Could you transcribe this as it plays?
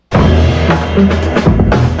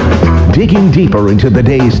Digging deeper into the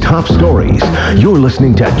day's top stories, you're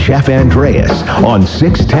listening to Jeff Andreas on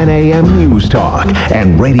 610 AM News Talk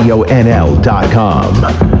and RadioNL.com.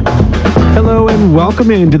 Hello and welcome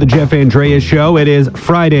into the Jeff Andreas Show. It is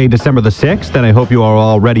Friday, December the 6th, and I hope you are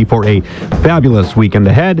all ready for a fabulous weekend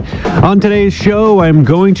ahead. On today's show, I'm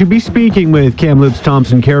going to be speaking with Kamloops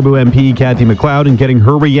Thompson Caribou MP Cathy McLeod and getting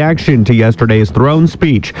her reaction to yesterday's throne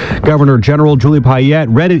speech. Governor General Julie Payette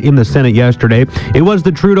read it in the Senate yesterday. It was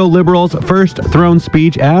the Trudeau Liberals' first throne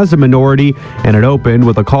speech as a minority, and it opened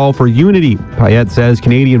with a call for unity. Payette says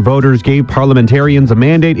Canadian voters gave parliamentarians a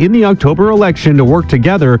mandate in the October election to work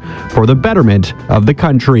together for the betterment of the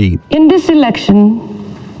country. In this election,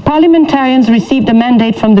 parliamentarians received a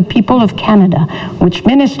mandate from the people of Canada, which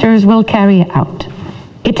ministers will carry out.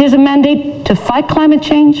 It is a mandate to fight climate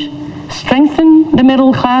change, strengthen the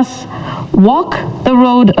middle class, walk the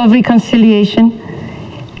road of reconciliation,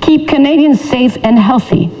 keep Canadians safe and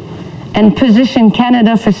healthy, and position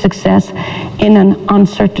Canada for success in an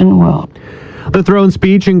uncertain world. The throne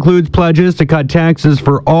speech includes pledges to cut taxes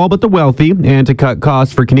for all but the wealthy and to cut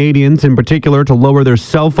costs for Canadians, in particular to lower their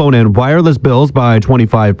cell phone and wireless bills by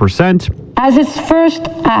 25%. As its first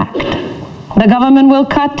act, the government will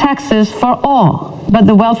cut taxes for all but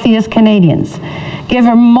the wealthiest Canadians, give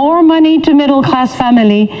more money to middle-class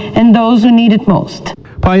family and those who need it most.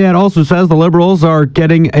 Payette also says the Liberals are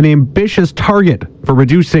getting an ambitious target for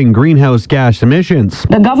reducing greenhouse gas emissions.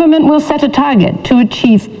 The government will set a target to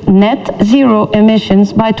achieve net zero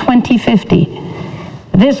emissions by 2050.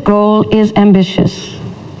 This goal is ambitious,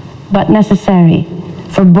 but necessary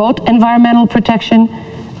for both environmental protection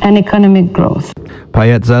and economic growth.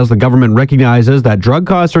 Payette says the government recognizes that drug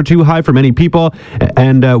costs are too high for many people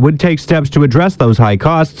and would take steps to address those high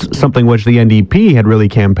costs, something which the NDP had really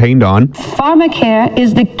campaigned on. Pharmacare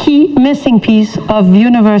is the key missing piece of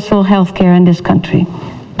universal health care in this country.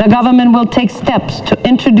 The government will take steps to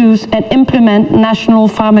introduce and implement national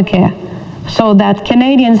pharmacare so that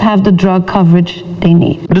Canadians have the drug coverage they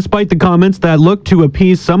need. Despite the comments that look to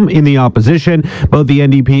appease some in the opposition, both the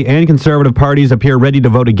NDP and Conservative parties appear ready to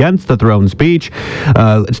vote against the throne speech.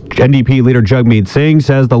 NDP leader Jagmeet Singh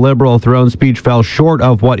says the Liberal throne speech fell short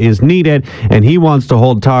of what is needed, and he wants to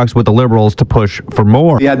hold talks with the Liberals to push for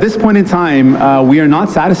more. Yeah, at this point in time, we are not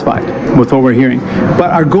satisfied with what we're hearing. But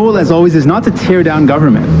our goal, as always, is not to tear down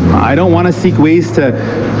government. I don't want to seek ways to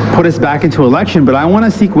put us back into election, but I want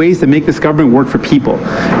to seek ways to make this government work for people.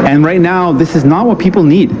 And right now, this is not what people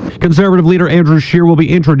need. Conservative leader Andrew Scheer will be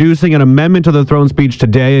introducing an amendment to the throne speech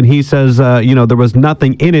today, and he says, there was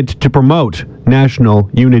nothing in it to promote national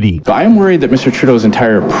unity. I am worried that Mr. Trudeau's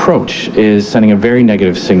entire approach is sending a very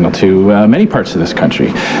negative signal to many parts of this country,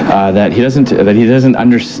 that he doesn't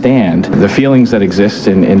understand the feelings that exist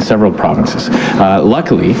in several provinces.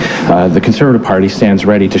 Luckily, the Conservative Party stands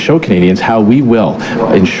ready to show Canadians how we will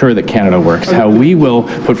ensure that Canada works, how we will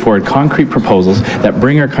put forward concrete proposals that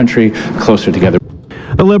bring our country closer together.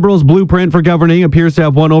 The Liberals' blueprint for governing appears to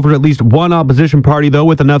have won over at least one opposition party, though,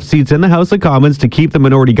 with enough seats in the House of Commons to keep the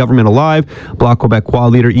minority government alive. Bloc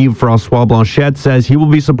Québécois leader Yves-François Blanchet says he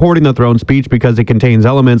will be supporting the throne speech because it contains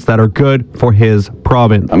elements that are good for his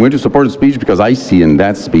province. I'm going to support the speech because I see in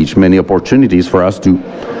that speech many opportunities for us to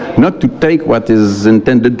not to take what is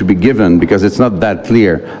intended to be given because it's not that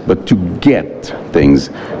clear, but to get things,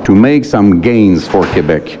 to make some gains for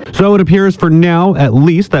Quebec. So it appears for now, at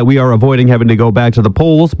least, that we are avoiding having to go back to the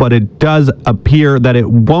polls, but it does appear that it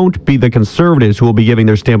won't be the Conservatives who will be giving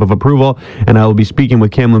their stamp of approval, and I will be speaking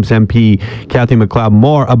with Kamloops MP Cathy McLeod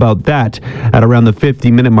more about that at around the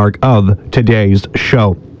 50-minute mark of today's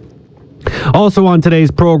show. Also on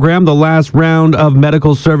today's program, the last round of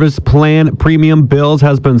medical service plan premium bills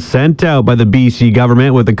has been sent out by the BC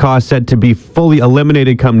government, with the cost set to be fully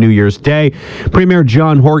eliminated come New Year's Day. Premier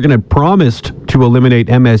John Horgan had promised to eliminate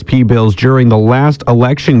MSP bills during the last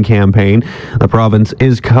election campaign. The province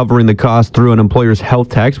is covering the cost through an employer's health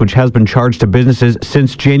tax, which has been charged to businesses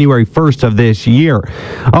since January 1st of this year.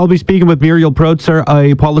 I'll be speaking with Muriel Proutzer,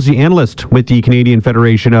 a policy analyst with the Canadian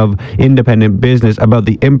Federation of Independent Business, about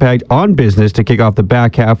the impact on business to kick off the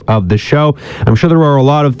back half of the show. I'm sure there are a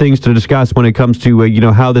lot of things to discuss when it comes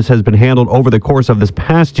to how this has been handled over the course of this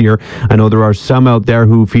past year. I know there are some out there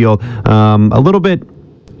who feel a little bit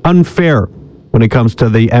unfair when it comes to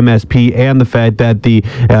the MSP and the fact that the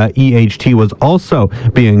EHT was also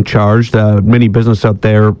being charged. Many businesses out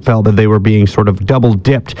there felt that they were being sort of double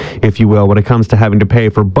dipped, if you will, when it comes to having to pay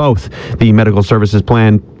for both the medical services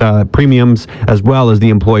plan premiums as well as the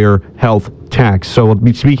employer health tax. So we'll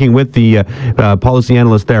be speaking with the policy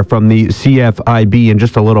analyst there from the CFIB in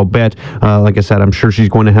just a little bit. Like I said, I'm sure she's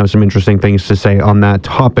going to have some interesting things to say on that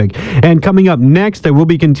topic. And coming up next, I will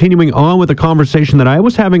be continuing on with a conversation that I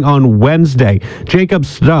was having on Wednesday. Jacob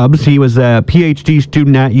Stubbs, he was a PhD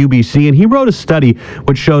student at UBC, and he wrote a study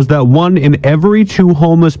which shows that 1 in every 2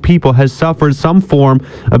 homeless people has suffered some form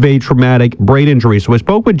of a traumatic brain injury. So I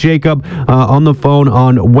spoke with Jacob on the phone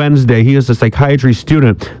on Wednesday. He is a psychiatry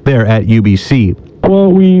student there at UBC.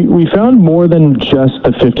 Well, we found more than just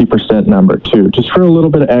the 50% number, too. Just for a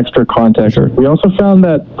little bit of extra context, we also found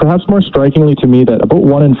that, perhaps more strikingly to me, that about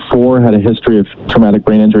 1 in 4 had a history of traumatic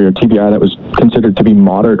brain injury or TBI that was considered to be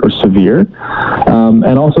moderate or severe,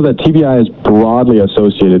 and also that TBI is broadly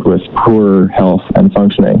associated with poor health and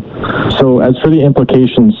functioning. So as for the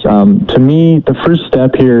implications, to me, the first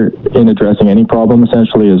step here in addressing any problem,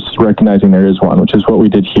 essentially, is recognizing there is one, which is what we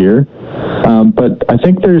did here. But I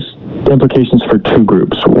think there's implications for 2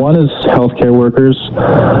 groups. One is healthcare workers,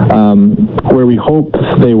 where we hope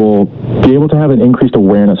they will be able to have an increased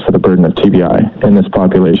awareness for the burden of TBI in this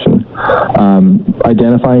population.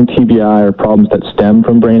 Identifying TBI or problems that stem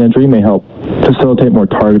from brain injury may help facilitate more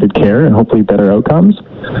targeted care and hopefully better outcomes.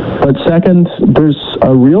 But second, there's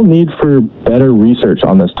a real need for better research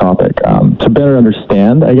on this topic to better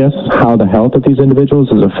understand, I guess, how the health of these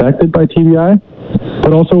individuals is affected by TBI,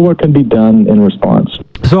 but also what can be done in response.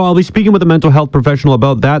 So I'll be speaking with a mental health professional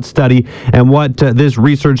about that study and what this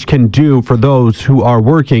research can do for those who are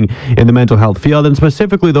working in the mental health field, and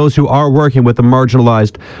specifically those who are working with the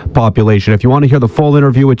marginalized population. If you want to hear the full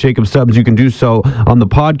interview with Jacob Stubbs, you can do so on the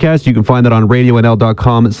podcast. You can find that on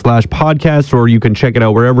radionl.com/podcast, or you can check it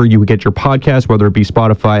out wherever you get your podcast, whether it be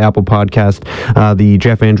Spotify, Apple Podcast. The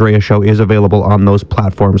Jeff Andrea Show is available on those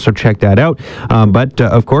platforms, so check that out. But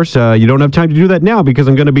of course, you don't have time to do that now, because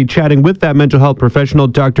I'm going to be chatting with that mental health professional,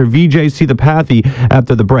 Dr. Vijay Sithapathy,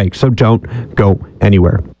 after the break, so don't go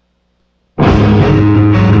anywhere.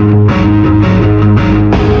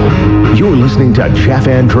 You're listening to Jeff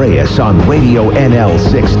Andreas on Radio NL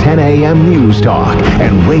 610 AM News Talk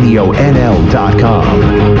and RadioNL.com.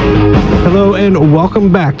 Hello and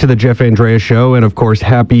welcome back to the Jeff Andreas Show, and of course,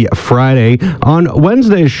 happy Friday. On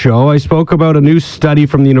Wednesday's show, I spoke about a new study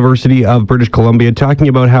from the University of British Columbia talking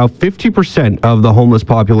about how 50% of the homeless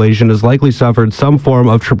population has likely suffered some form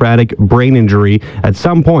of traumatic brain injury at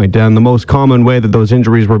some point, and the most common way that those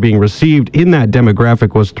injuries were being received in that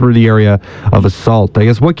demographic was through the area of assault. I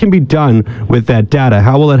guess what can be done with that data?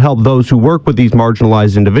 How will it help those who work with these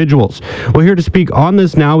marginalized individuals? Well, here to speak on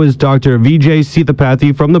this now is Dr. Vijay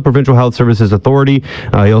Sithapathy from the Provincial Health Services Authority.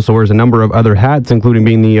 He also wears a number of other hats, including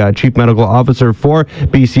being the Chief Medical Officer for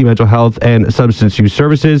BC Mental Health and Substance Use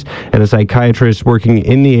Services, and a psychiatrist working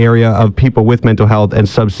in the area of people with mental health and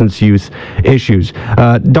substance use issues.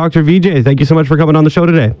 Dr. Vijay, thank you so much for coming on the show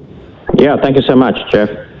today. Yeah, thank you so much, Jeff.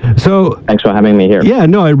 So thanks for having me here. Yeah,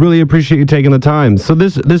 no, I really appreciate you taking the time. So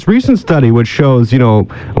this recent study, which shows,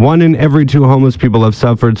 1 in every 2 homeless people have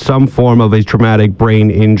suffered some form of a traumatic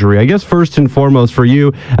brain injury. I guess first and foremost for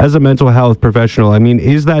you as a mental health professional, I mean,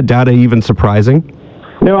 is that data even surprising?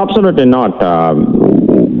 No, absolutely not.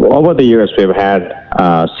 Over the years, we've had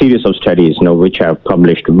a series of studies, which have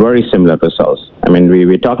published very similar results. I mean,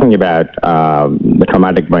 we're talking about the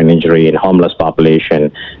traumatic brain injury in homeless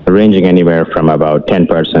population ranging anywhere from about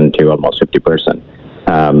 10% to almost 50%.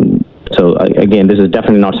 So again, this is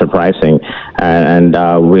definitely not surprising, and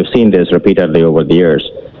we've seen this repeatedly over the years.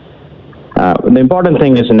 The important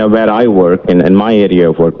thing is, where I work, in my area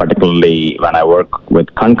of work, particularly when I work with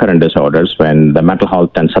concurrent disorders, when the mental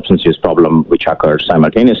health and substance use problem which occurs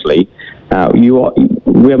simultaneously,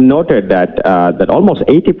 we have noted that almost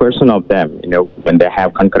 80% of them, when they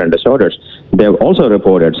have concurrent disorders, they've also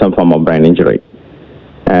reported some form of brain injury.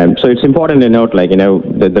 So it's important to note,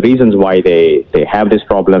 the reasons why they have these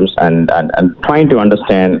problems, and trying to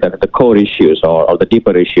understand the core issues or the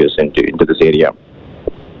deeper issues into this area.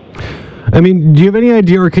 I mean, do you have any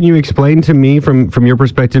idea, or can you explain to me from your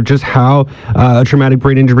perspective just how a traumatic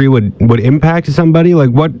brain injury would impact somebody?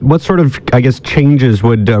 Like what sort of, I guess, changes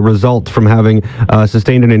would result from having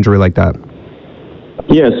sustained an injury like that?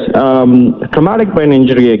 Yes, traumatic brain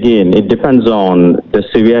injury, again, it depends on the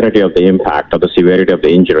severity of the impact or the severity of the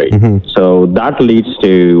injury. Mm-hmm. So that leads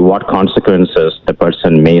to what consequences the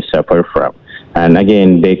person may suffer from. And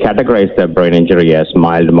again, they categorize the brain injury as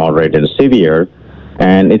mild, moderate, and severe.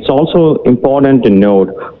 And it's also important to note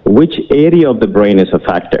which area of the brain is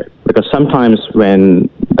affected, because sometimes when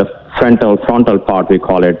the frontal part, we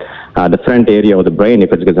call it the front area of the brain,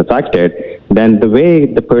 if it gets affected, then the way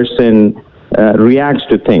the person reacts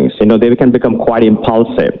to things. They can become quite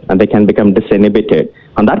impulsive and they can become disinhibited,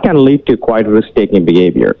 and that can lead to quite risk-taking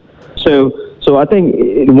behavior. So I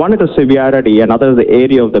think one is the severity, another is the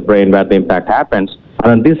area of the brain where the impact happens,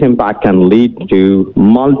 and this impact can lead to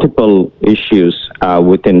multiple issues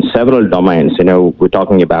within several domains. We're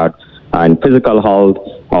talking about in physical health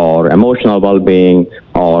or emotional well-being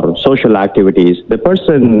or social activities. The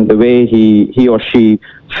person, the way he or she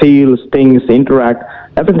feels, things, interact,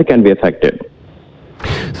 everything can be affected.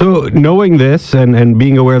 So knowing this and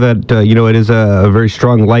being aware that, it is a very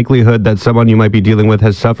strong likelihood that someone you might be dealing with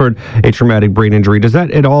has suffered a traumatic brain injury, does that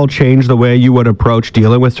at all change the way you would approach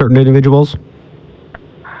dealing with certain individuals?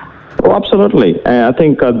 Oh, absolutely. I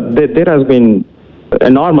think there has been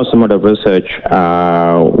enormous amount of research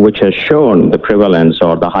which has shown the prevalence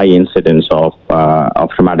or the high incidence of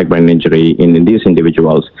traumatic brain injury in these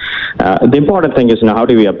individuals. The important thing is how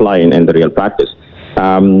do we apply in the real practice?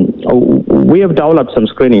 We have developed some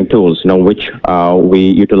screening tools, which we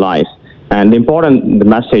utilize. And the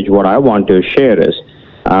message what I want to share is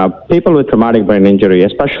people with traumatic brain injury,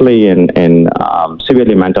 especially in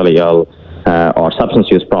severely mentally ill or substance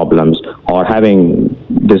use problems or having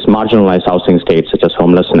this marginalized housing state such as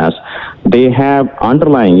homelessness, they have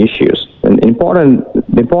underlying issues. And the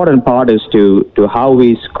important part is to how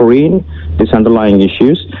we screen these underlying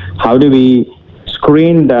issues. How do we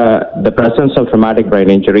screen the presence of traumatic brain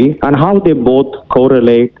injury and how they both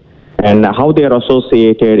correlate and how they are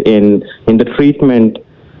associated in the treatment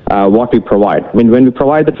what we provide. I mean, when we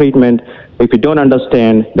provide the treatment, if we don't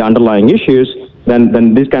understand the underlying issues,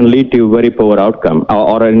 then this can lead to very poor outcome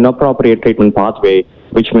or an inappropriate treatment pathway,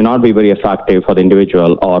 which may not be very effective for the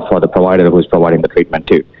individual or for the provider who is providing the treatment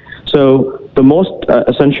too. So the most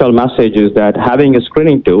essential message is that having a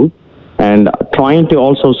screening tool and trying to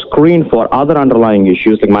also screen for other underlying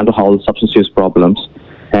issues like mental health, substance use problems,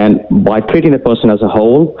 and by treating the person as a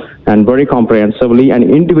whole and very comprehensively and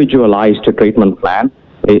individualized treatment plan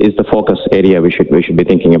is the focus area we should be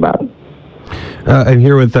thinking about. I'm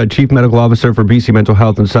here with Chief Medical Officer for BC Mental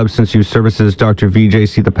Health and Substance Use Services, Dr. Vijay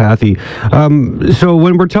Sithapathy. So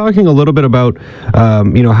when we're talking a little bit about,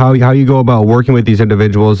 how you go about working with these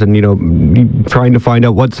individuals and, trying to find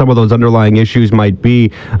out what some of those underlying issues might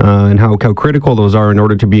be and how critical those are in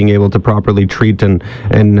order to being able to properly treat and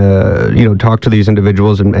talk to these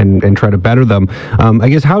individuals and try to better them. I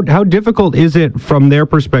guess how difficult is it from their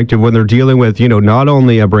perspective when they're dealing with, not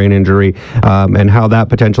only a brain injury and how that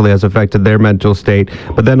potentially has affected their mental state,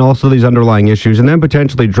 but then also these underlying issues and then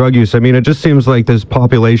potentially drug use. I mean, it just seems like this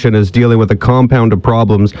population is dealing with a compound of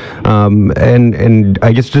problems. And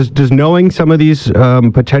I guess does knowing some of these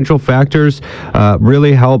potential factors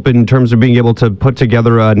really help in terms of being able to put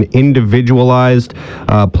together an individualized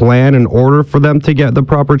plan in order for them to get the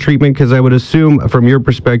proper treatment? Because I would assume from your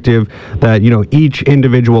perspective that, each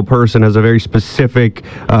individual person has a very specific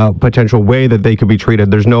potential way that they could be treated.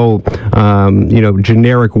 There's no,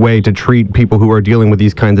 generic way to treat people who are dealing with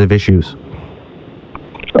these kinds of issues.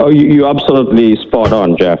 Oh, you absolutely spot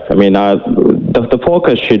on, Jeff. I mean, the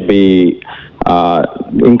focus should be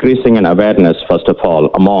increasing an awareness, first of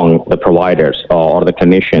all, among the providers or the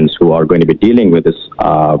clinicians who are going to be dealing with this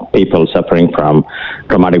people suffering from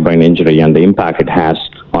traumatic brain injury and the impact it has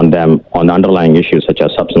on them on underlying issues such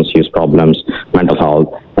as substance use problems, mental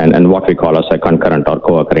health, and what we call as a concurrent or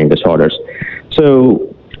co-occurring disorders.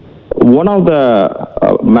 So one of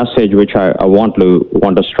the message which I want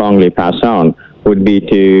to strongly pass on would be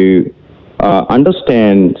to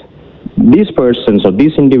understand these persons or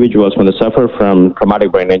these individuals when they suffer from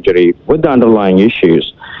traumatic brain injury with the underlying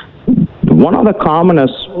issues. One of the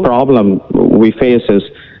commonest problem we face is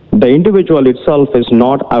the individual itself is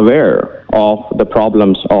not aware of the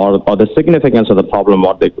problems or the significance of the problem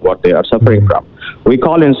what they are suffering from. We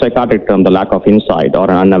call in psychiatric term the lack of insight or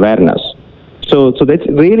unawareness. So that's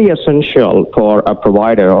really essential for a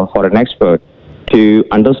provider or for an expert to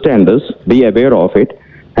understand this, be aware of it,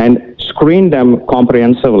 and screen them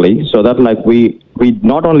comprehensively so that we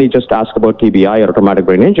not only just ask about TBI or traumatic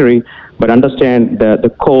brain injury, but understand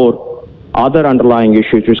the core other underlying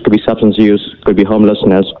issues, which could be substance use, could be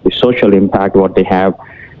homelessness, could be social impact, what they have,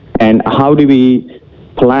 and how do we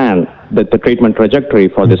plan the treatment trajectory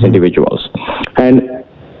for these individuals. And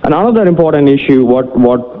another important issue,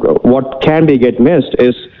 what can be get missed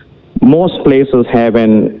is most places have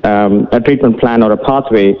a treatment plan or a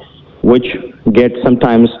pathway which gets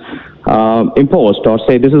sometimes imposed or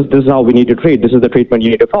say this is how we need to treat, this is the treatment you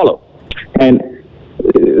need to follow. And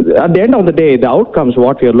at the end of the day, the outcomes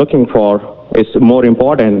what we are looking for is more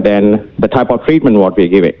important than the type of treatment what we're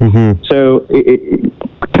giving. So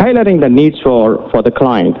tailoring the needs for the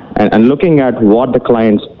client and looking at what the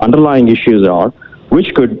client's underlying issues are,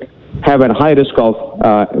 which could have a high risk of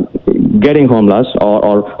getting homeless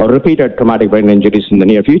or repeated traumatic brain injuries in the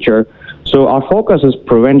near future. So our focus is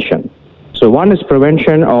prevention. So one is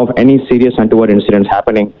prevention of any serious untoward incidents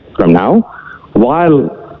happening from now,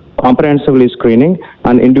 while comprehensively screening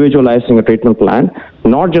and individualizing a treatment plan,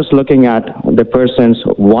 not just looking at the person's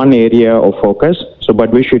one area of focus,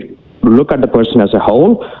 but we should look at the person as a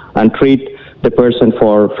whole and treat the person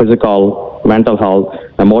for physical, mental health,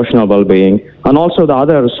 emotional well-being, and also the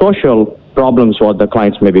other social problems what the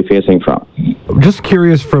clients may be facing from. Just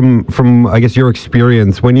curious from I guess your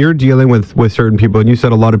experience, when you're dealing with certain people, and you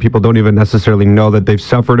said a lot of people don't even necessarily know that they've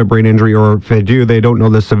suffered a brain injury, or if they do, they don't know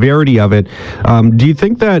the severity of it. Do you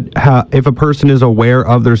think that if a person is aware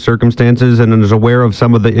of their circumstances and is aware of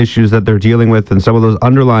some of the issues that they're dealing with and some of those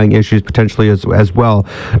underlying issues potentially as well,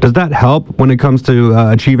 does that help when it comes to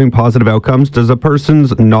achieving positive outcomes? Does a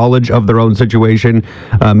person's knowledge of their own situation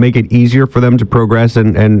make it easier for them to progress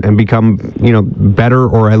and become better,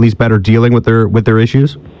 or at least better dealing with their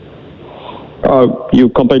issues? You're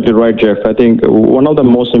completely right, Jeff. I think one of the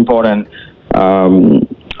most important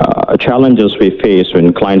challenges we face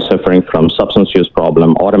when clients suffering from substance use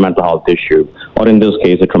problem or a mental health issue, or in this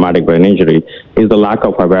case a traumatic brain injury, is the lack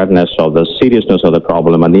of awareness of the seriousness of the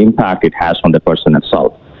problem and the impact it has on the person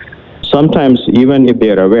itself. Sometimes, even if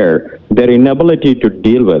they are aware, their inability to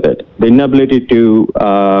deal with it, the inability to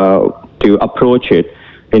approach it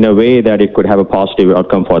in a way that it could have a positive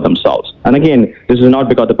outcome for themselves. And again, this is not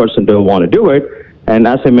because the person don't want to do it. And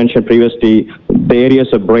as I mentioned previously, the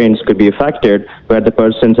areas of brains could be affected where the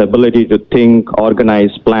person's ability to think,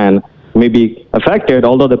 organize, plan may be affected,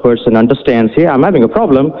 although the person understands, hey, I'm having a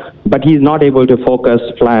problem, but he's not able to focus,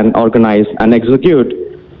 plan, organize, and execute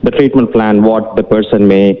the treatment plan, what the person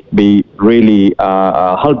may be really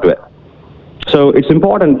helped with. So it's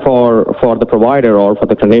important for the provider or for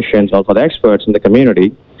the clinicians or for the experts in the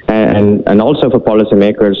community and also for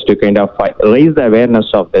policymakers to kind of raise the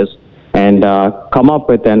awareness of this and come up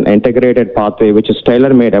with an integrated pathway which is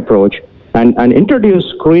tailor-made approach and introduce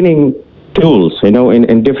screening tools,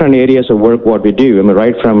 in different areas of work what we do. I mean,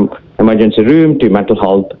 right from emergency room to mental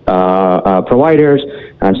health providers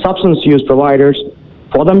and substance use providers,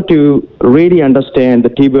 for them to really understand the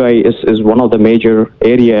TBI is one of the major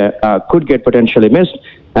area could get potentially missed,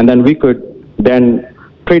 and then we could then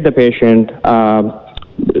treat the patient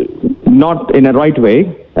not in a right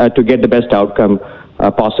way to get the best outcome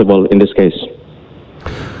possible in this case.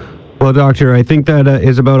 Well, Doctor, I think that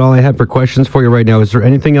is about all I have for questions for you right now. Is there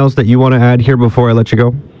anything else that you want to add here before I let you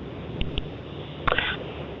go?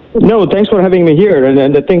 No, thanks for having me here.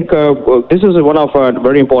 And I think this is one of a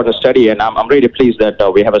very important study, and I'm really pleased that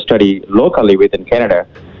we have a study locally within Canada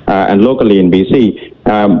and locally in BC.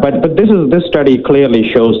 But this study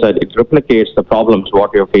clearly shows that it replicates the problems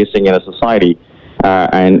what we are facing in a society,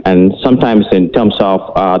 and sometimes in terms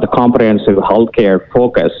of the comprehensive healthcare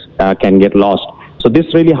focus can get lost. So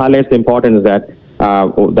this really highlights the importance that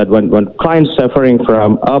when clients suffering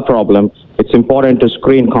from a problem, it's important to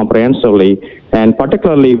screen comprehensively, and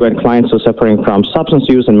particularly when clients are suffering from substance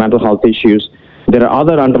use and mental health issues, there are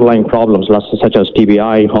other underlying problems such as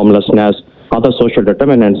TBI, homelessness, other social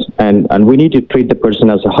determinants, and we need to treat the person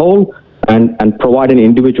as a whole and provide an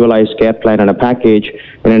individualized care plan and a package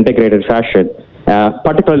in an integrated fashion,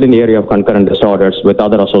 particularly in the area of concurrent disorders with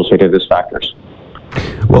other associated risk factors.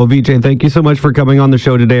 Well, Vijay, thank you so much for coming on the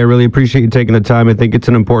show today. I really appreciate you taking the time. I think it's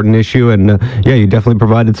an important issue, and you definitely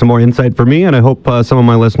provided some more insight for me, and I hope some of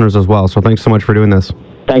my listeners as well. So thanks so much for doing this.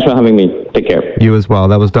 Thanks for having me. Take care. You as well.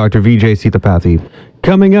 That was Dr. Vijay Sitapathy.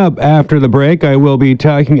 Coming up after the break, I will be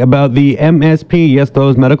talking about the MSP. Yes,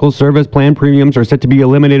 those medical service plan premiums are set to be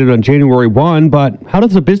eliminated on January 1, but how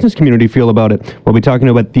does the business community feel about it? We'll be talking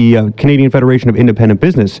about the Canadian Federation of Independent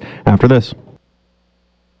Business after this.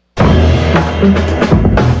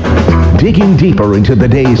 Digging deeper into the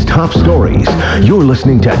day's top stories, you're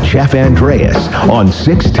listening to Jeff Andreas on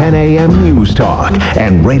 610 AM News Talk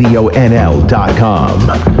and RadioNL.com.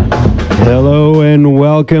 Hello and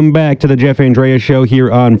welcome back to the Jeff Andreas Show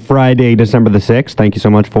here on Friday, December the 6th. Thank you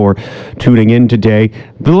so much for tuning in today.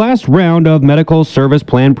 The last round of medical service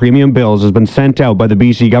plan premium bills has been sent out by the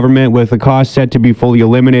BC government, with the cost set to be fully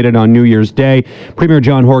eliminated on New Year's Day. Premier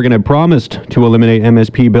John Horgan had promised to eliminate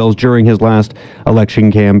MSP bills during his last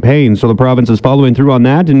election campaign. So the province is following through on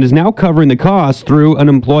that and is now covering the costs through an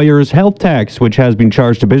employer's health tax, which has been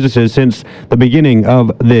charged to businesses since the beginning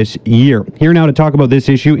of this year. Here now to talk about this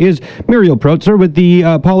issue is Muriel Protzer with the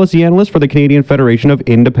policy analyst for the Canadian Federation of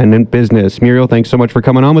Independent Business. Muriel, thanks so much for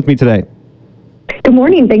coming on with me today. Good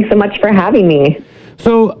morning. Thanks so much for having me.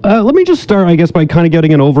 So let me just start, I guess, by kind of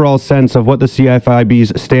getting an overall sense of what the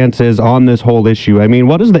CFIB's stance is on this whole issue. I mean,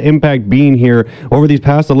 what has the impact been here over these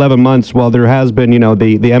past 11 months while there has been, the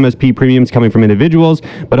MSP premiums coming from individuals,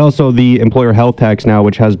 but also the employer health tax now,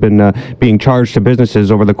 which has been being charged to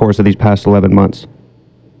businesses over the course of these past 11 months?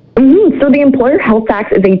 So the employer health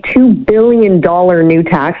tax is a $2 billion new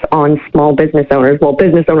tax on small business owners,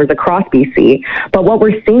 business owners across BC. But what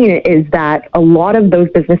we're seeing is that a lot of those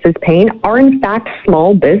businesses paying are in fact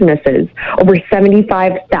small businesses. Over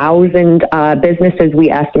 75,000 businesses,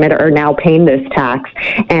 we estimate, are now paying this tax.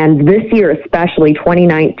 And this year, especially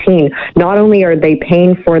 2019, not only are they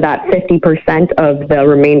paying for that 50% of the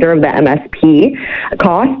remainder of the MSP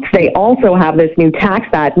costs, they also have this new tax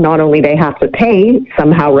that not only they have to pay,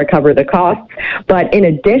 somehow recover the costs, but in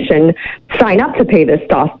addition, sign up to pay this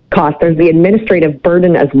cost. There's the administrative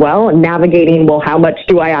burden as well, navigating, how much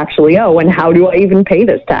do I actually owe and how do I even pay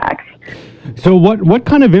this tax? So what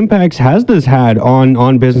kind of impacts has this had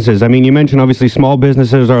on businesses? I mean, you mentioned obviously small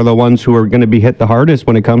businesses are the ones who are going to be hit the hardest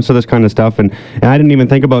when it comes to this kind of stuff. And I didn't even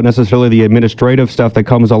think about necessarily the administrative stuff that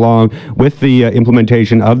comes along with the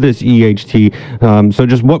implementation of this EHT. So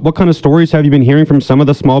just what kind of stories have you been hearing from some of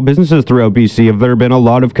the small businesses throughout BC? Have there been a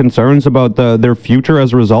lot of concerns about their future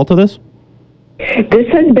as a result of this? This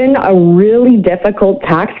has been a really difficult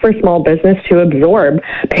tax for small business to absorb.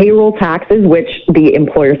 Payroll taxes, which the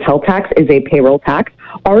employer's health tax is a payroll tax,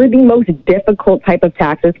 are the most difficult type of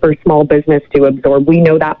taxes for small business to absorb. We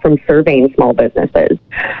know that from surveying small businesses.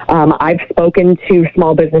 I've spoken to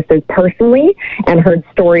small businesses personally and heard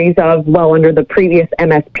stories of, under the previous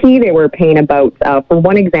MSP, they were paying about, for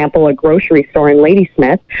one example, a grocery store in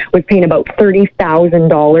Ladysmith was paying about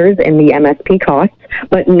 $30,000 in the MSP costs.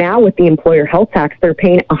 But now with the employer health tax, they're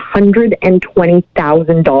paying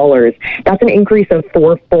 $120,000. That's an increase of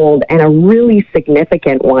fourfold and a really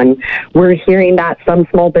significant one. We're hearing that some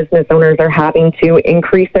small business owners are having to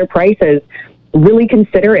increase their prices, really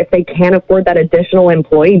consider if they can't afford that additional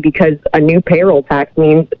employee because a new payroll tax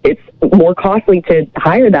means it's more costly to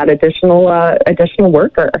hire that additional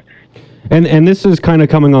worker. And this is kind of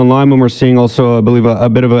coming online when we're seeing also, I believe, a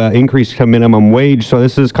bit of an increase to minimum wage. So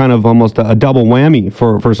this is kind of almost a double whammy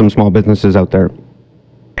for some small businesses out there.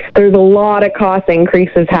 There's a lot of cost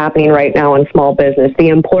increases happening right now in small business. The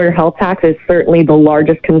employer health tax is certainly the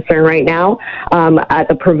largest concern right now at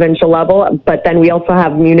the provincial level. But then we also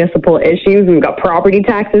have municipal issues. We've got property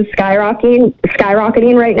taxes skyrocketing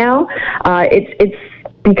right now. It's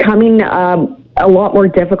becoming a lot more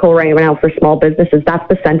difficult right now for small businesses. That's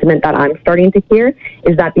the sentiment that I'm starting to hear,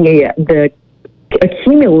 is that the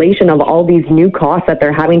accumulation of all these new costs that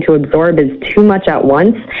they're having to absorb is too much at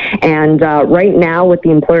once. And right now with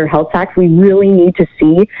the employer health tax, we really need to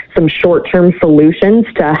see some short-term solutions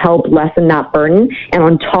to help lessen that burden. And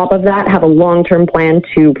on top of that, have a long-term plan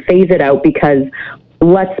to phase it out, because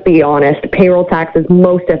let's be honest, payroll tax is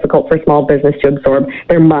most difficult for small business to absorb.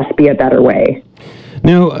 There must be a better way.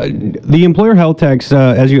 Now, the employer health tax,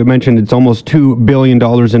 as you had mentioned, it's almost $2 billion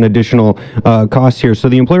in additional costs here. So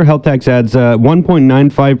the employer health tax adds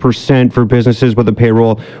 1.95% for businesses with a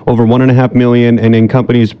payroll over $1.5 million, and in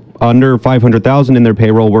companies under $500,000 in their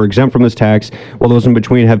payroll were exempt from this tax, while those in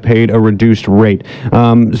between have paid a reduced rate.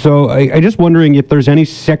 So I just wondering if there's any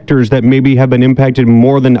sectors that maybe have been impacted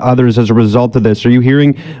more than others as a result of this. Are you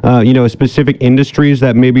hearing, specific industries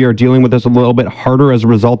that maybe are dealing with this a little bit harder as a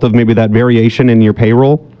result of maybe that variation in your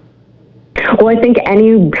payroll? Well, I think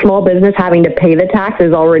any small business having to pay the tax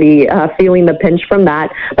is already feeling the pinch from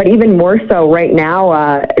that. But even more so right now,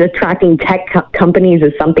 attracting tech companies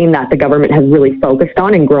is something that the government has really focused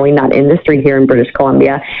on, and growing that industry here in British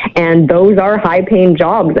Columbia. And those are high-paying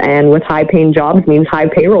jobs. And with high-paying jobs means high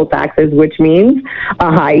payroll taxes, which means a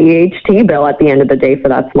high EHT bill at the end of the day for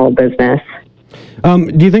that small business.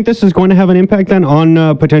 Do you think this is going to have an impact then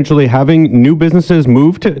on potentially having new businesses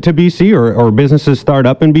move to BC or businesses start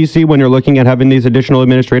up in BC when you're looking at having these additional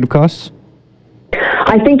administrative costs?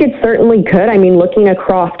 I think it certainly could. I mean, looking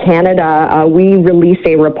across Canada, we released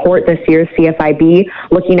a report this year, CFIB,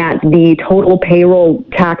 looking at the total payroll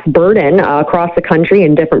tax burden across the country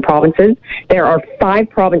in different provinces. There are 5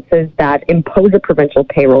 provinces that impose a provincial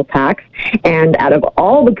payroll tax, and out of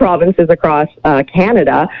all the provinces across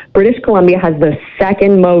Canada, British Columbia has the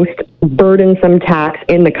second most burdensome tax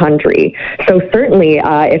in the country. So certainly,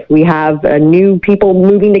 if we have new people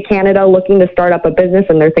moving to Canada looking to start up a business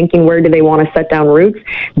and they're thinking, where do they want to set down roots,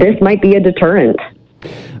 this might be a deterrent.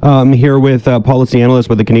 Here with policy analyst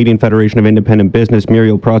with the Canadian Federation of Independent Business,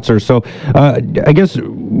 Muriel Protzer. So I guess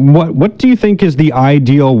what do you think is the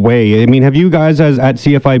ideal way? I mean, have you guys at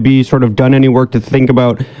CFIB sort of done any work to think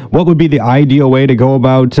about what would be the ideal way to go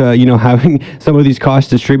about, having some of these costs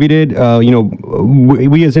distributed?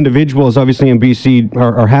 We as individuals, obviously in BC,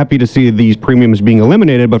 are happy to see these premiums being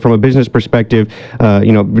eliminated, but from a business perspective,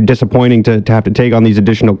 disappointing to have to take on these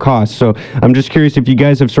additional costs. So I'm just curious if you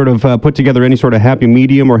guys have sort of put together any sort of happy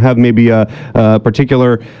medium, or have maybe a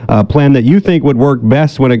particular plan that you think would work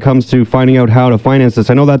best when it comes to finding out how to finance this.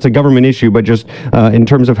 I know that's a government issue, but just in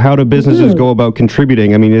terms of how do businesses go about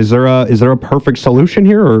contributing? I mean, is there a perfect solution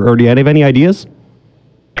here, or do you have any ideas?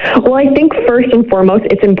 Well, I think first and foremost,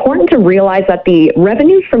 it's important to realize that the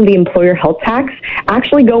revenues from the employer health tax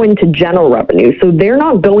actually go into general revenue. So they're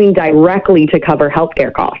not going directly to cover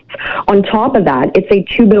healthcare costs. On top of that, it's a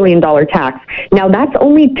 $2 billion tax. Now, that's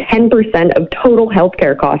only 10% of total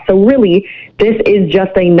healthcare costs. So really, this is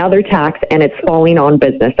just another tax, and it's falling on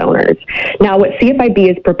business owners. Now, what CFIB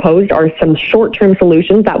has proposed are some short-term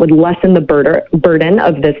solutions that would lessen the burden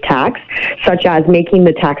of this tax, such as making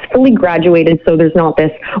the tax fully graduated so there's not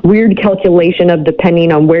this weird calculation of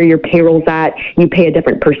depending on where your payroll's at, you pay a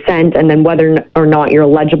different percent, and then whether or not you're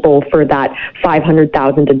eligible for that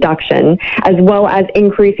 $500,000 deduction, as well as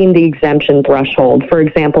increasing the exemption threshold. For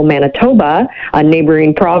example, Manitoba, a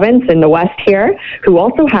neighboring province in the west here, who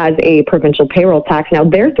also has a provincial payroll tax. Now,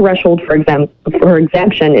 their threshold for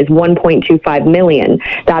exemption is $1.25 million.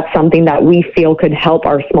 That's something that we feel could help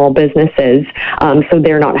our small businesses, so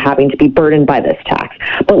they're not having to be burdened by this tax.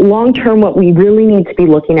 But long term, what we really need to be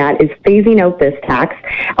looking at is phasing out this tax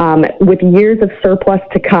with years of surplus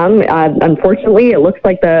to come. Unfortunately, it looks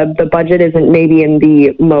like the budget isn't maybe in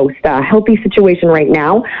the most healthy situation right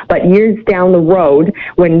now, but years down the road,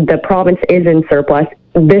 when the province is in surplus,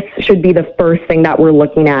 this should be the first thing that we're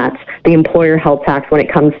looking at, the employer health tax, when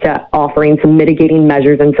it comes to offering some mitigating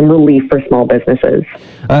measures and some relief for small businesses.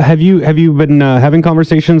 Have you been having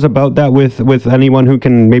conversations about that with anyone who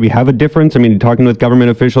can maybe have a difference? I mean, talking with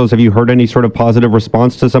government officials, have you heard any sort of positive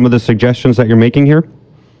response to some of the suggestions that you're making here?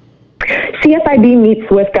 CFIB meets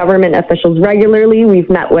with government officials regularly. We've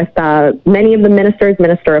met with many of the ministers,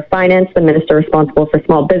 Minister of Finance, the minister responsible for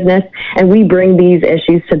small business, and we bring these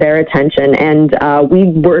issues to their attention. And we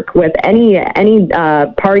work with any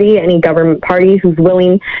party, any government party who's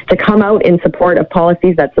willing to come out in support of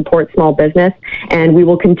policies that support small business. And we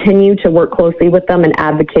will continue to work closely with them and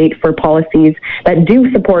advocate for policies that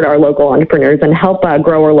do support our local entrepreneurs and help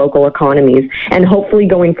grow our local economies. And hopefully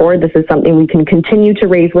going forward, this is something we can continue to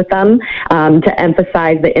raise with them to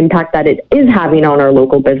emphasize the impact that it is having on our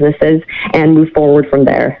local businesses and move forward from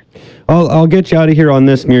there. I'll get you out of here on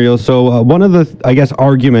this, Muriel. So one of the,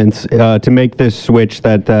 arguments to make this switch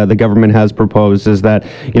that the government has proposed is that,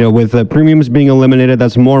 with the premiums being eliminated,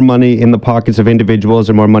 that's more money in the pockets of individuals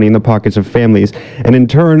and more money in the pockets of families. And in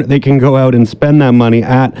turn, they can go out and spend that money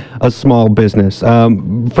at a small business.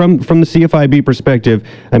 From the CFIB perspective,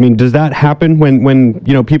 I mean, does that happen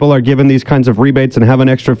when people are given these kinds of rebates and have an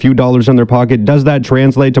extra few dollars in their pocket? Does that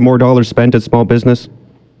translate to more dollars spent at small business?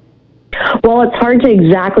 Well, it's hard to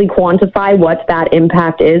exactly quantify what that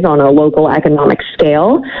impact is on a local economic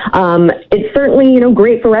scale. It's certainly,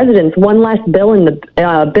 great for residents. One less bill in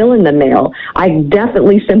the mail. I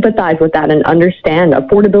definitely sympathize with that and understand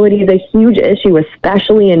affordability is a huge issue,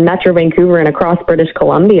 especially in Metro Vancouver and across British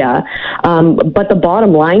Columbia. But the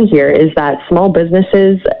bottom line here is that small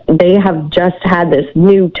businesses, they have just had this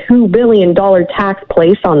new $2 billion tax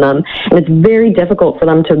placed on them, and it's very difficult for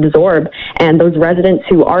them to absorb. And those residents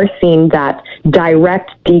who are seeing that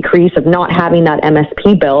direct decrease of not having that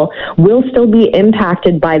MSP bill will still be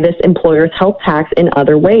impacted by this employer's health tax in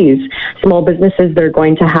other ways. Small businesses, they're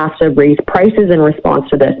going to have to raise prices in response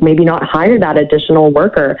to this, maybe not hire that additional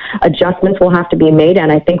worker. Adjustments will have to be made,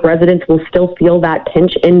 and I think residents will still feel that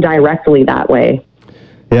pinch indirectly that way.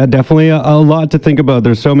 Yeah, definitely a lot to think about.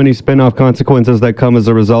 There's so many spin-off consequences that come as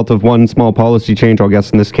a result of one small policy change. I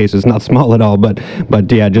guess in this case it's not small at all, but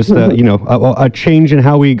yeah, just a change in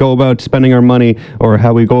how we go about spending our money or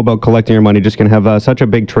how we go about collecting our money just can have such a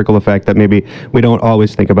big trickle effect that maybe we don't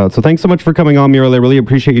always think about. So thanks so much for coming on, Muriel. I really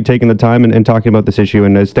appreciate you taking the time and talking about this issue,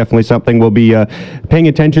 and it's definitely something we'll be paying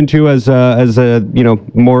attention to as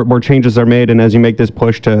more changes are made, and as you make this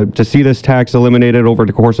push to see this tax eliminated over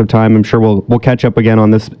the course of time. I'm sure we'll catch up again on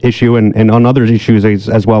this issue and on other issues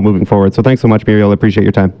as well moving forward. So thanks so much, Muriel. I appreciate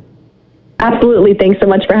your time. Absolutely. Thanks so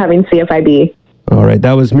much for having CFIB. All right,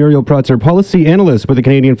 that was Muriel Protzer, policy analyst with the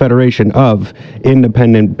Canadian Federation of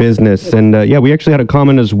Independent Business. And we actually had a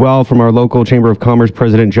comment as well from our local Chamber of Commerce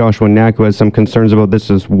President Joshua Knack, who has some concerns about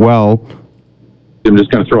this as well. I'm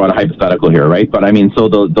just going to throw out a hypothetical here, right? But I mean, so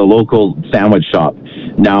the local sandwich shop,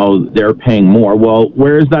 now they're paying more. Well,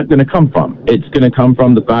 where is that going to come from? It's going to come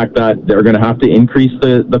from the fact that they're going to have to increase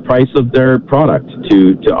the price of their product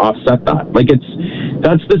to offset that. Like,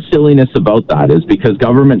 that's the silliness about that, is because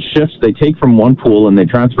government shifts, they take from one pool and they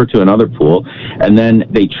transfer to another pool, and then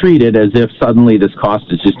they treat it as if suddenly this cost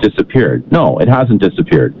has just disappeared. No, it hasn't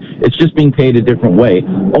disappeared. It's just being paid a different way,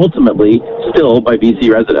 ultimately still by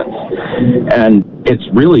BC residents. And it's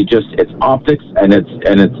really just, it's optics, and it's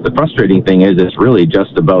the frustrating thing is it's really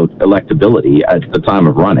just about electability at the time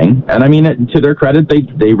of running. And I mean, to their credit,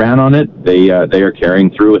 they ran on it. They are carrying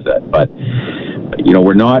through with it. But you know,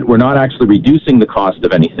 we're not actually reducing the cost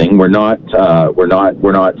of anything. We're not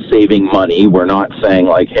saving money. We're not saying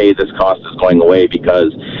like, hey, this cost is going away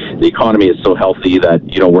because the economy is so healthy that,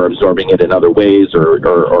 you know, we're absorbing it in other ways, or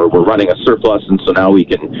we're running a surplus, and so now we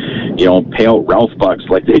can, you know, pay out Ralph bucks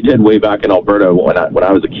like they did way back in Alberta when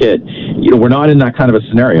I was a kid. You know, we're not in that kind of a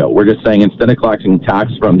scenario. We're just saying, instead of collecting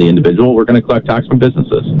tax from the individual, we're going to collect tax from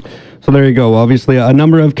businesses. So there you go. Obviously, a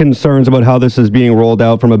number of concerns about how this is being rolled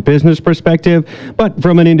out from a business perspective, but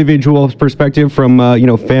from an individual perspective, from you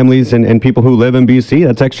know, families and people who live in BC,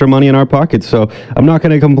 that's extra money in our pockets. So I'm not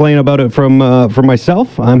going to complain about it from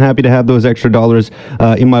myself. I'm happy to have those extra dollars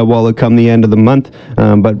in my wallet come the end of the month.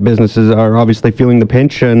 But businesses are obviously feeling the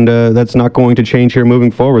pinch, and that's not going to change here moving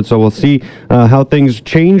forward. So we'll see how things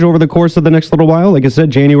change over the course of the next little while. Like I said,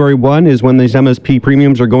 January 1 is when these MSP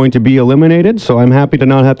premiums are going to be eliminated. So I'm happy to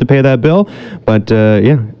not have to pay that bill, but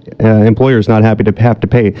employers not happy to have to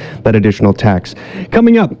pay that additional tax.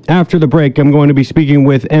 Coming up after the break, I'm going to be speaking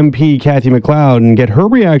with MP Cathy McLeod and get her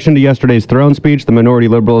reaction to yesterday's throne speech. The minority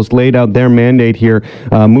Liberals laid out their mandate here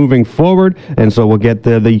moving forward, and so we'll get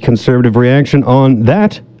the Conservative reaction on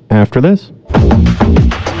that after this.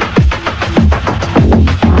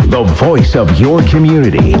 The voice of your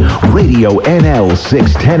community. Radio NL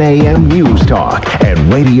 610 AM News Talk and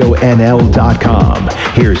RadioNL.com.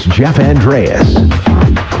 Here's Jeff Andreas.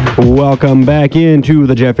 Welcome back into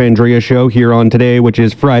the Jeff Andreas Show here on today, which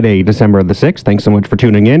is Friday, December the 6th. Thanks so much for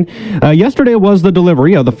tuning in. Yesterday was the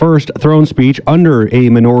delivery of the first throne speech under a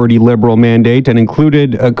minority Liberal mandate, and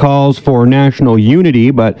included calls for national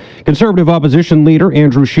unity, but Conservative opposition leader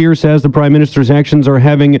Andrew Scheer says the Prime Minister's actions are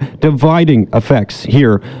having dividing effects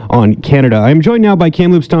here on Canada. I'm joined now by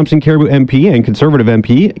Kamloops Thompson Caribou MP and Conservative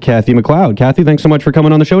MP Cathy McLeod. Cathy, thanks so much for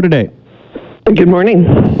coming on the show today. Good morning.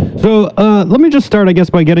 So let me just start, I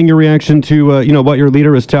guess, by getting your reaction to you know, what your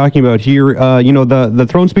leader is talking about here. You know, the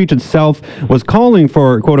throne speech itself was calling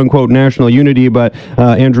for quote unquote national unity, but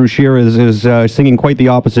Andrew Scheer is singing quite the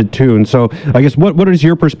opposite tune. So I guess what is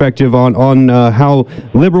your perspective on how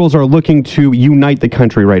Liberals are looking to unite the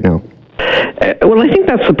country right now? Well, I think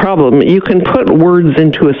that's the problem. You can put words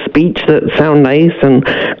into a speech that sound nice and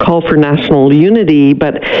call for national unity,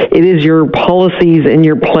 but it is your policies and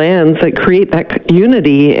your plans that create that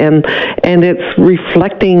unity, and it's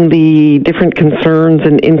reflecting the different concerns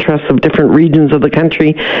and interests of different regions of the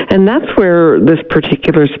country, and that's where this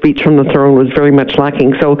particular speech from the throne was very much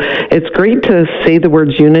lacking. So it's great to say the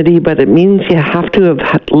words unity, but it means you have to have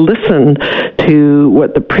listened to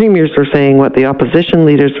what the premiers were saying, what the opposition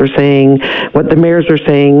leaders were saying, what the mayors are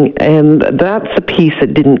saying, and that's the piece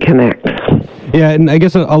that didn't connect. Yeah, and I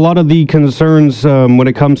guess a lot of the concerns when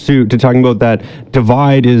it comes to talking about that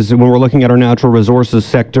divide is when we're looking at our natural resources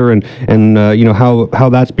sector and you know, how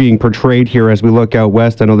that's being portrayed here as we look out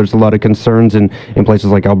west. I know there's a lot of concerns in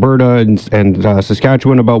places like Alberta and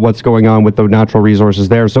Saskatchewan about what's going on with the natural resources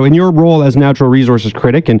there. So in your role as natural resources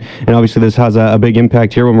critic, and obviously this has a big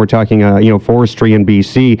impact here when we're talking you know, forestry in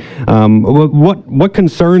BC, what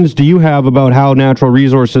concerns do you have about how natural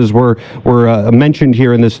resources were mentioned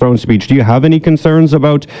here in this throne speech? Do you have any concerns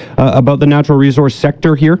about the natural resource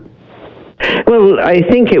sector here? Well, I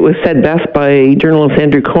think it was said best by journalist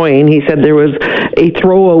Andrew Coyne. He said there was a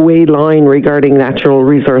throwaway line regarding natural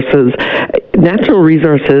resources. Natural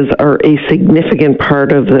resources are a significant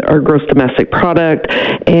part of our gross domestic product,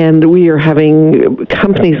 and we are having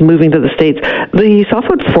companies moving to the States. The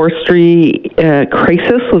softwood forestry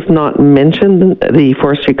crisis was not mentioned, the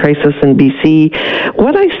forestry crisis in BC.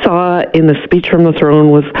 What I saw in the speech from the throne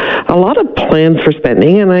was a lot of plans for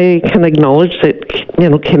spending, and I can acknowledge that, you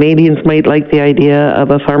know, Canadians might like the idea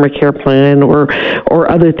of a farmer care plan or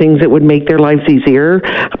other things that would make their lives easier.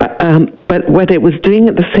 But what it was doing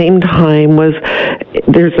at the same time was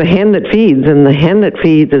there's the hand that feeds, and the hand that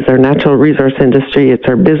feeds is our natural resource industry, it's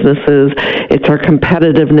our businesses, it's our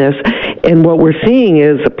competitiveness. And what we're seeing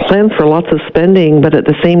is plans for lots of spending, but at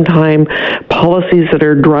the same time, policies that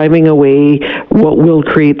are driving away what will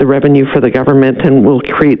create the revenue for the government and will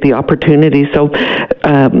create the opportunity. So,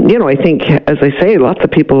 I think, as I say, lots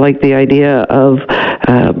of people like the idea of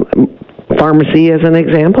pharmacy as an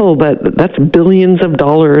example, but that's billions of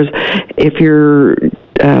dollars. If you're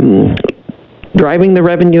driving the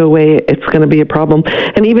revenue away, it's going to be a problem.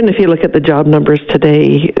 And even if you look at the job numbers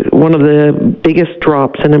today, one of the biggest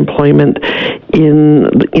drops in employment in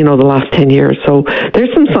the last 10 years. So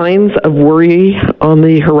there's some signs of worry on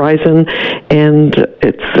the horizon, and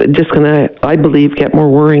it's just going to, I believe, get more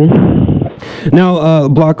worrying. Now,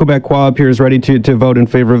 Bloc Québécois appears ready to vote in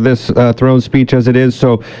favor of this throne speech as it is,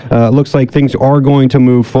 so it looks like things are going to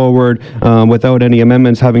move forward without any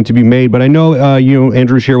amendments having to be made. But I know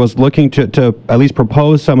Andrew Scheer was looking to at least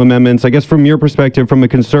propose some amendments. I guess from your perspective, from a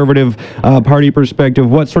Conservative Party perspective,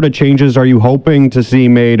 what sort of changes are you hoping to see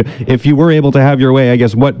made? If you were able to have your way, I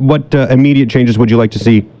guess, what immediate changes would you like to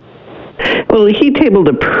see? Well, he tabled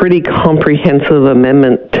a pretty comprehensive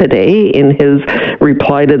amendment today in his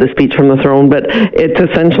reply to the speech from the throne, but it's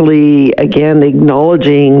essentially, again,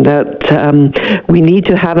 acknowledging that we need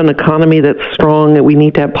to have an economy that's strong, that we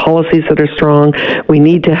need to have policies that are strong, we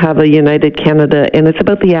need to have a united Canada, and it's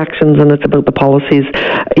about the actions and it's about the policies.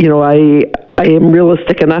 I am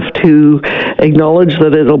realistic enough to acknowledge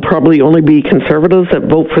that it'll probably only be Conservatives that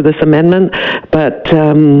vote for this amendment, but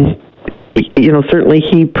certainly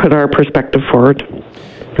he put our perspective forward.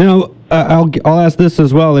 Now, I'll ask this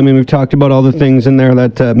as well. I mean, we've talked about all the things in there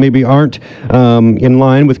that maybe aren't in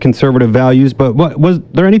line with Conservative values, but was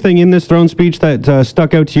there anything in this throne speech that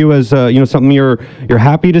stuck out to you as something you're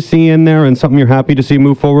happy to see in there and something you're happy to see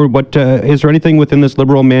move forward? What is there anything within this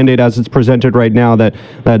Liberal mandate as it's presented right now that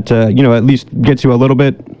at least gets you a little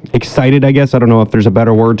bit excited? I guess I don't know if there's a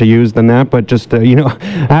better word to use than that, but just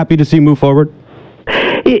happy to see move forward.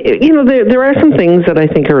 There are some things that I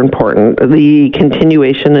think are important. The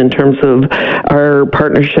continuation in terms of our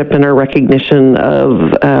partnership and our recognition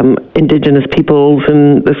of Indigenous peoples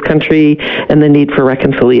in this country and the need for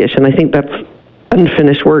reconciliation. I think that's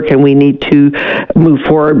unfinished work and we need to move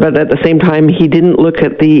forward, but at the same time he didn't look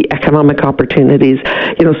at the economic opportunities.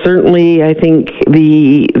 Certainly I think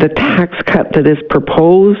the tax cut that is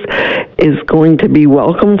proposed is going to be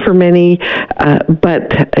welcome for many,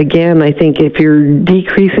 but again, I think if you're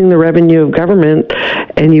decreasing the revenue of government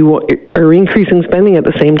and you are increasing spending at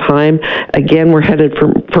the same time, again we're headed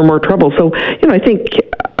for more trouble. So I think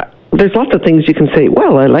there's lots of things you can say,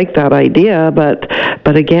 well, I like that idea, but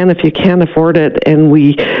again, if you can't afford it and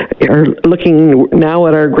we are looking now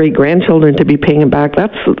at our great-grandchildren to be paying it back,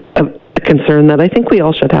 that's a concern that I think we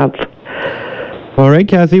all should have. All right,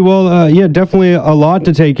 Kathy. Well, definitely a lot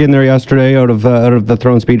to take in there yesterday out of the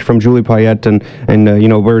throne speech from Julie Payette, and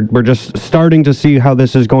we're just starting to see how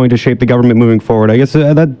this is going to shape the government moving forward. I guess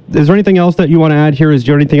is there anything else that you want to add here? Is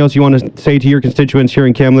there anything else you want to say to your constituents here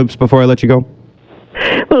in Kamloops before I let you go?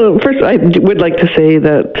 Well, first, I would like to say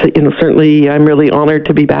that, certainly I'm really honored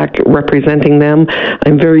to be back representing them.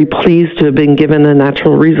 I'm very pleased to have been given a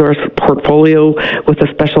natural resource portfolio with a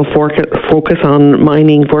special focus on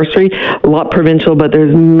mining, forestry, a lot provincial, but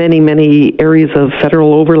there's many, many areas of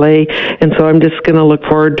federal overlay. And so I'm just going to look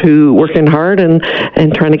forward to working hard and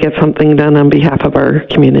trying to get something done on behalf of our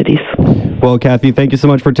communities. Well, Kathy, thank you so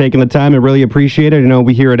much for taking the time. I really appreciate it.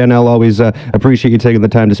 We here at NL always appreciate you taking the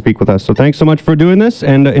time to speak with us. So thanks so much for doing this,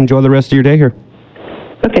 and enjoy the rest of your day here.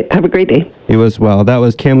 Okay, have a great day. You as well. That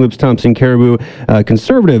was Kamloops Thompson Caribou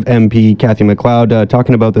Conservative MP Cathy McLeod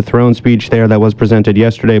talking about the throne speech there that was presented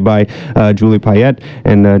yesterday by Julie Payette,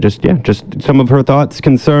 and just some of her thoughts,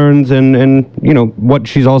 concerns, and what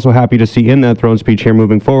she's also happy to see in that throne speech here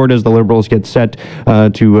moving forward as the Liberals get set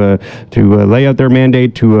to lay out their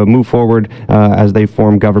mandate to move forward as they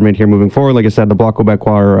form government here moving forward. Like I said, the Bloc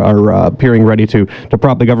Québécois are appearing ready to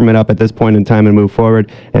prop the government up at this point in time and move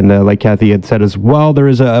forward. And like Kathy had said as well, there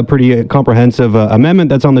is a pretty comprehensive amendment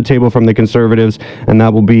that's on the table from the Conservatives, and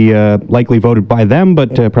that will be likely voted by them,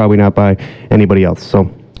 but probably not by anybody else.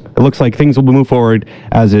 So it looks like things will move forward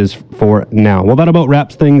as is for now. Well, that about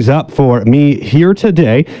wraps things up for me here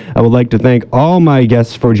today. I would like to thank all my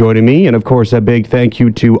guests for joining me, and of course a big thank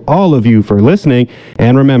you to all of you for listening.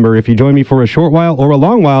 And remember, if you join me for a short while or a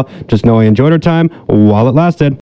long while, just know I enjoyed our time while it lasted.